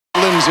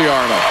Lindsay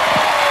Arnold.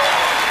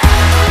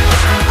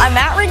 I'm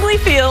at Wrigley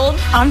Field.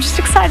 I'm just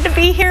excited to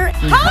be here.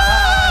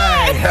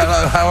 Hi!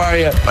 Hello, how are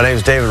you? My name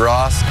is David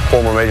Ross,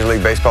 former Major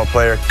League Baseball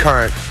player,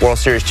 current World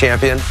Series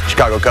champion,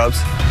 Chicago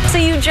Cubs. So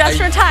you just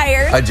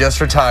retired. I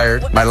just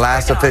retired. My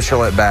last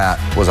official at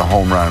bat was a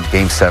home run,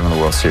 Game 7 of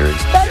the World Series.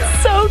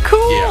 That's so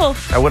cool. Yeah.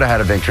 I would have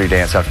had a victory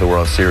dance after the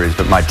World Series,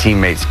 but my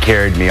teammates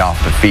carried me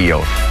off the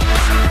field.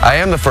 I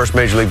am the first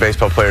Major League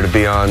Baseball player to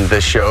be on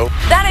this show.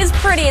 That is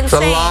pretty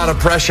insane. It's a lot of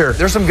pressure.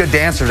 There's some good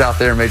dancers out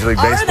there in Major League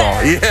Baseball.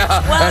 There?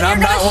 Yeah, well, and I'm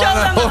not one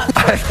of them.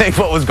 I think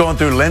what was going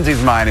through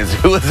Lindsay's mind is,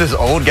 who is this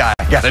old guy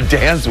I got to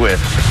dance with?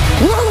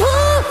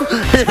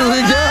 Here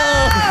we go.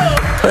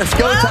 Let's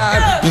go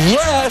time.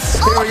 Yes,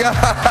 here we go.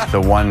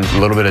 The one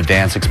little bit of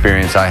dance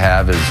experience I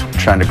have is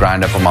trying to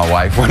grind up on my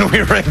wife when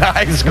we were in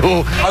high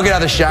school. I'll get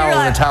out of the shower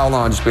with a towel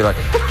on, just be like,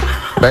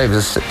 babe,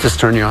 just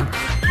turn you on.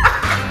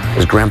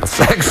 Is Grandpa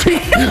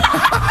sexy?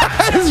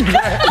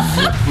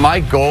 My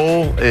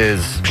goal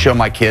is show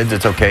my kids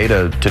it's okay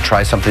to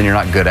try something you're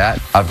not good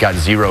at. I've got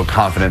zero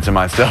confidence in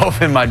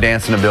myself and my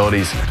dancing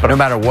abilities, but no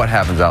matter what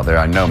happens out there,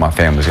 I know my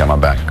family's got my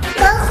back.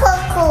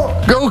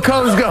 Go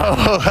Cubs, go!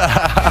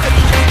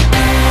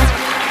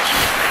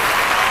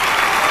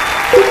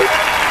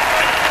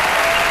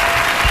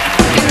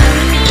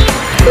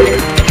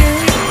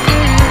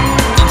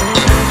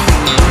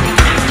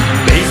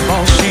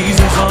 Baseball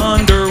season's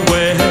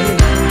underway.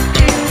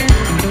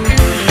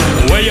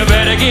 Well, you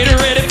better get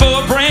ready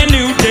for a brand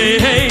new day.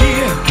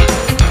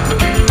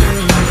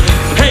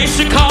 Hey,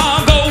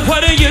 Chicago,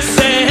 what do you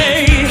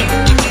say?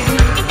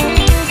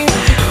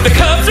 The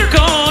Cubs are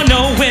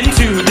gonna win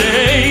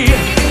today.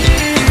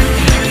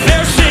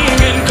 They're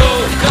singing,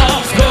 go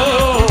Cubs,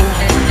 go.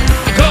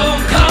 Go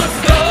Cubs,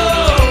 go.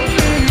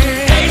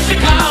 Hey,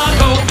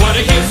 Chicago, what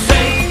do you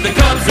say? The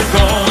Cubs are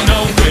gonna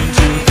win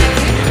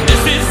today.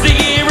 This is the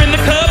year and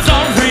the Cubs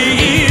are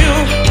real.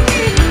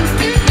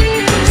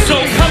 So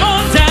come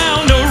on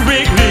down to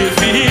Wrigley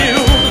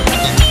Field.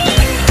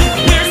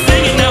 We're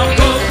singing now,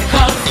 go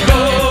Cubs,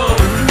 go.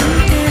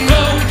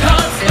 Go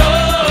Cubs, go.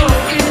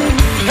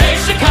 Hey,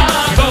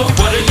 Chicago,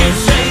 what do you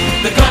say?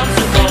 The Cubs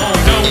are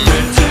gonna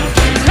win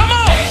today. Come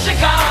on! Hey,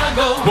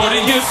 Chicago, what do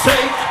you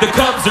say? The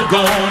Cubs are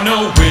gonna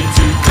win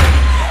today.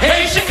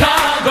 Hey,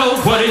 Chicago,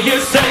 what do you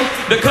say?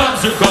 The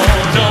Cubs are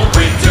gonna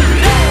win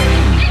today.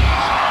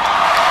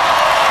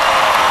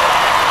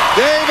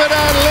 David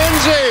and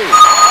Lindsay.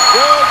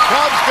 Go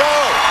Cubs, go.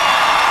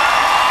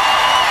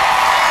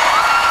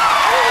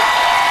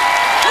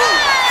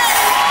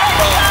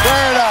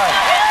 Fair enough.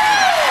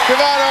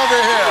 Come on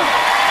over here.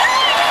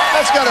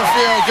 That's gonna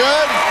feel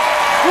good.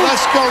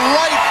 Let's go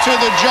right to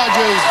the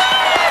judges.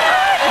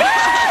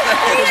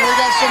 We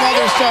got some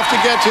other stuff to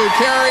get to.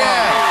 Carrie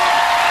Ann.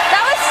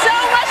 That was so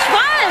much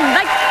fun.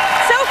 Like,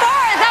 so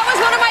far, that was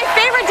one of my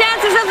favorite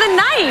dances of the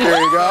night. There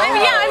you go. I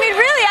mean, yeah, I mean,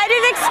 really, I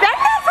didn't expect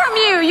that from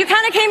you. You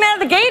kind of came out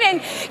of the gate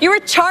and you were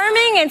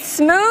charming and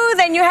smooth,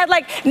 and you had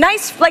like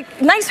nice,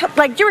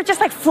 you were just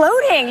like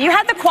floating. You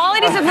had the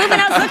qualities of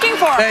movement I was looking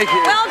for. Thank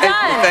you. Well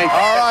done. Thank you.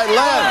 All right,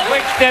 Len.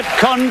 Quickstep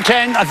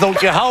content. I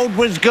thought your hold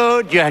was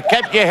good. You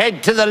kept your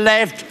head to the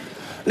left.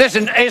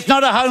 Listen, it's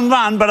not a home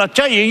run, but I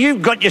tell you,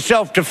 you've got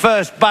yourself to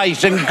first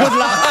base, and good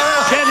luck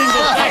getting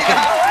to second.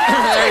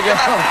 There you go.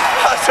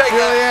 I'll take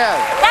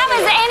Julianne. That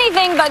was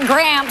anything but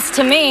Gramps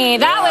to me.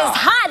 That was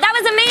hot. That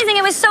was amazing.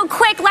 It was so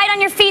quick, light on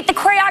your feet. The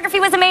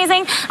choreography was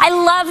amazing. I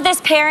love this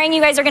pairing.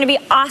 You guys are going to be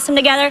awesome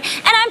together. And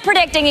I'm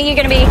predicting you're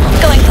going to be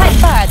going quite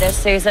far this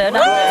season.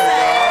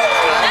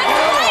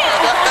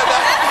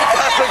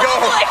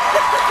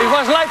 It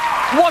was like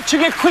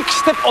watching a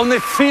Quickstep on the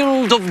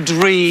field of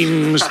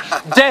dreams.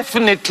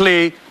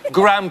 Definitely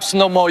Gramps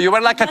no more. You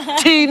were like a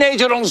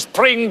teenager on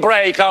spring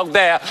break out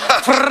there,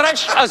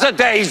 fresh as a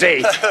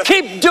daisy.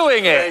 Keep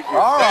doing it.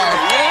 All right.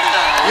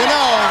 You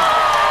know,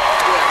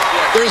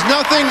 there's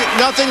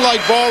nothing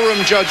like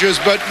ballroom judges,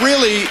 but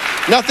really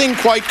nothing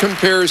quite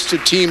compares to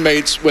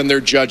teammates when they're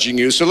judging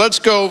you. So let's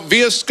go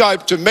via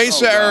Skype to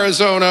Mesa,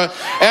 Arizona.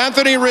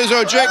 Anthony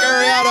Rizzo, Jake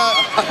Arrieta.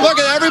 Look,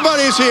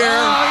 everybody's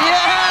here.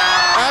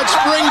 At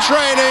spring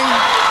training.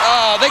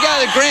 Oh, they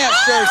got the Gramps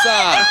shirts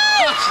on.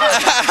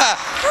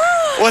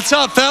 What's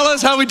up,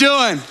 fellas? How we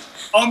doing?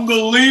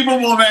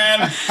 Unbelievable,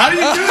 man. How do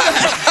you do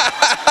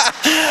that?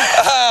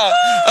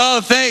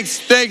 Oh,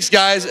 thanks,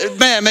 guys.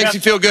 Man, it makes you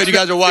feel good. You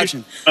guys are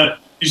watching.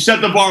 You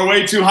set the bar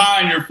way too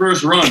high in your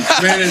first run.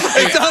 Man,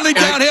 it's only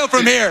downhill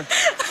from here.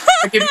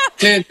 I give you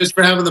 10 just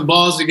for having the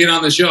balls to get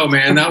on the show,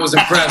 man. That was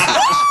impressive.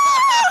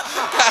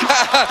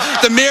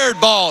 The mirrored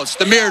balls.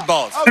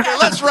 Okay,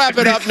 let's wrap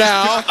it up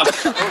now.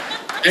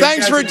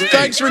 Thanks for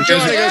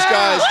joining us,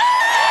 guys.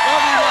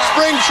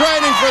 Spring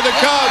training for the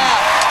Cubs.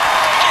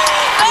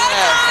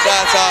 Yeah,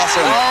 that's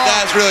awesome.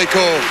 That's really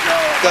cool.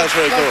 That's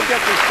really cool. Let's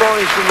get the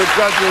stories from the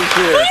judges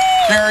here.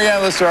 Carrie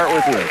Ann, let's start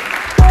with you.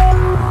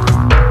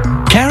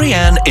 Carrie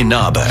Ann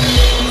Inaba.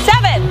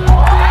 7.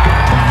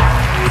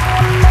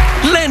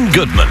 Len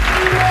Goodman.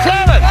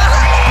 7.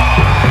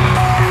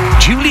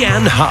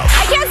 Julianne Hough.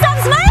 I can't stop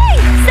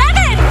smiling. 7.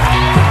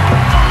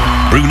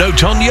 Bruno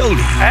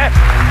Tonioli.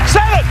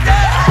 7.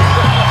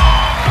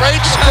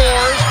 Great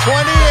scores,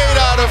 28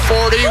 out of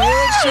 40.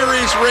 World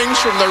Series rings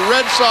from the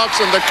Red Sox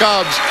and the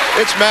Cubs.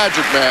 It's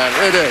magic, man.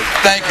 It is.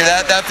 Thank you.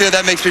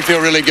 That makes me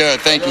feel really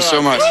good. Thank you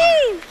so much.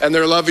 And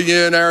they're loving you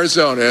in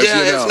Arizona, as you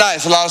know. It's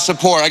nice. A lot of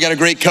support. I got a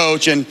great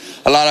coach and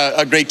a lot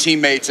of great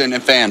teammates and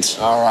fans.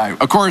 All right.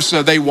 Of course,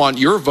 they want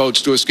your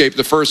votes to escape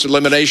the first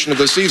elimination of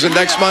the season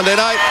next Monday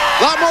night.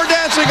 A lot more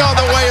dancing on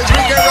the way as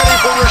we get ready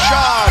for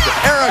Rashad,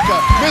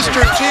 Erika,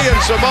 Mr. T, and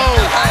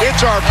Simone.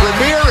 It's our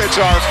premiere. It's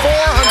our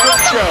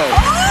 400th show.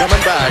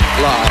 Coming back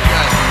live.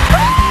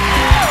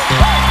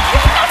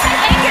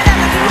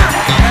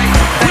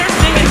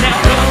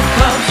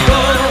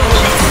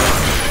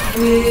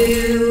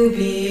 We'll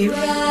be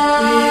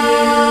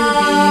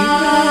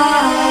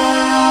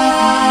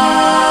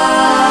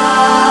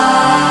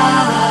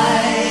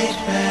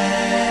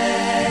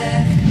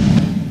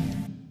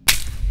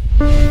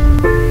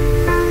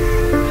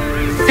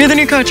You're the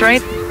new coach,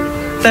 right?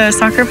 The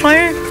soccer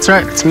player? That's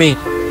right, it's me.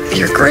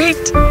 You're great.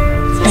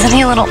 Isn't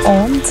he a little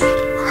old?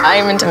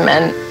 I'm into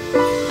men,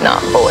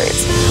 not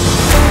boys.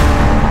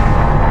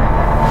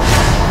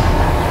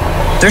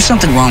 There's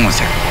something wrong with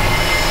her.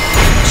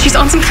 She's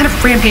on some kind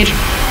of rampage.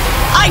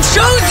 I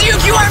chose you!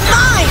 You are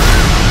mine!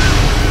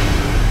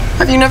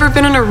 Have you never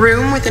been in a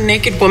room with a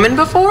naked woman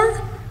before?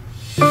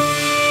 No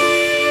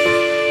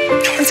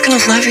one's gonna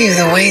love you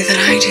the way that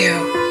I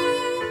do.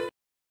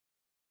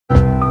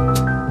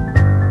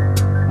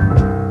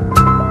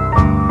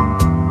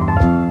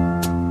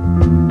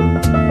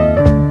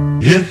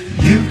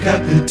 If you've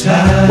got the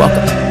time,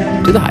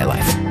 Welcome to the High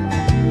Life.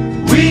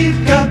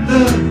 We've got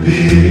the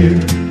beer,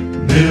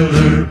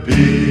 Miller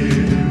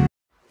Beer.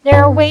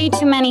 There are way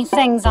too many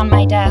things on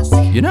my desk.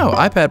 You know,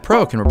 iPad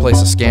Pro can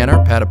replace a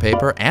scanner, pad of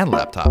paper, and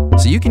laptop,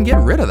 so you can get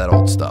rid of that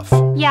old stuff.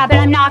 Yeah, but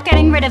I'm not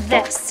getting rid of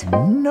this.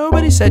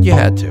 Nobody said you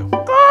had to.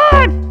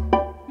 Good!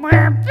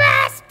 We're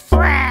best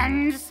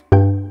friends!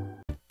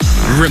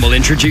 Rimmel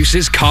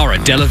introduces Cara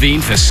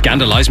Delevingne for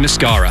Scandalized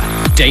Mascara.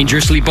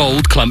 Dangerously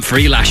bold,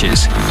 clump-free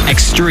lashes.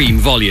 Extreme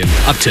volume,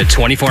 up to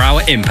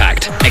 24-hour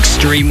impact.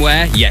 Extreme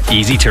wear, yet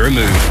easy to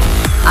remove.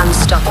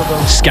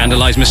 Unstoppable.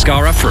 Scandalized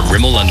Mascara from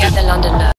Rimmel London. Get the London look.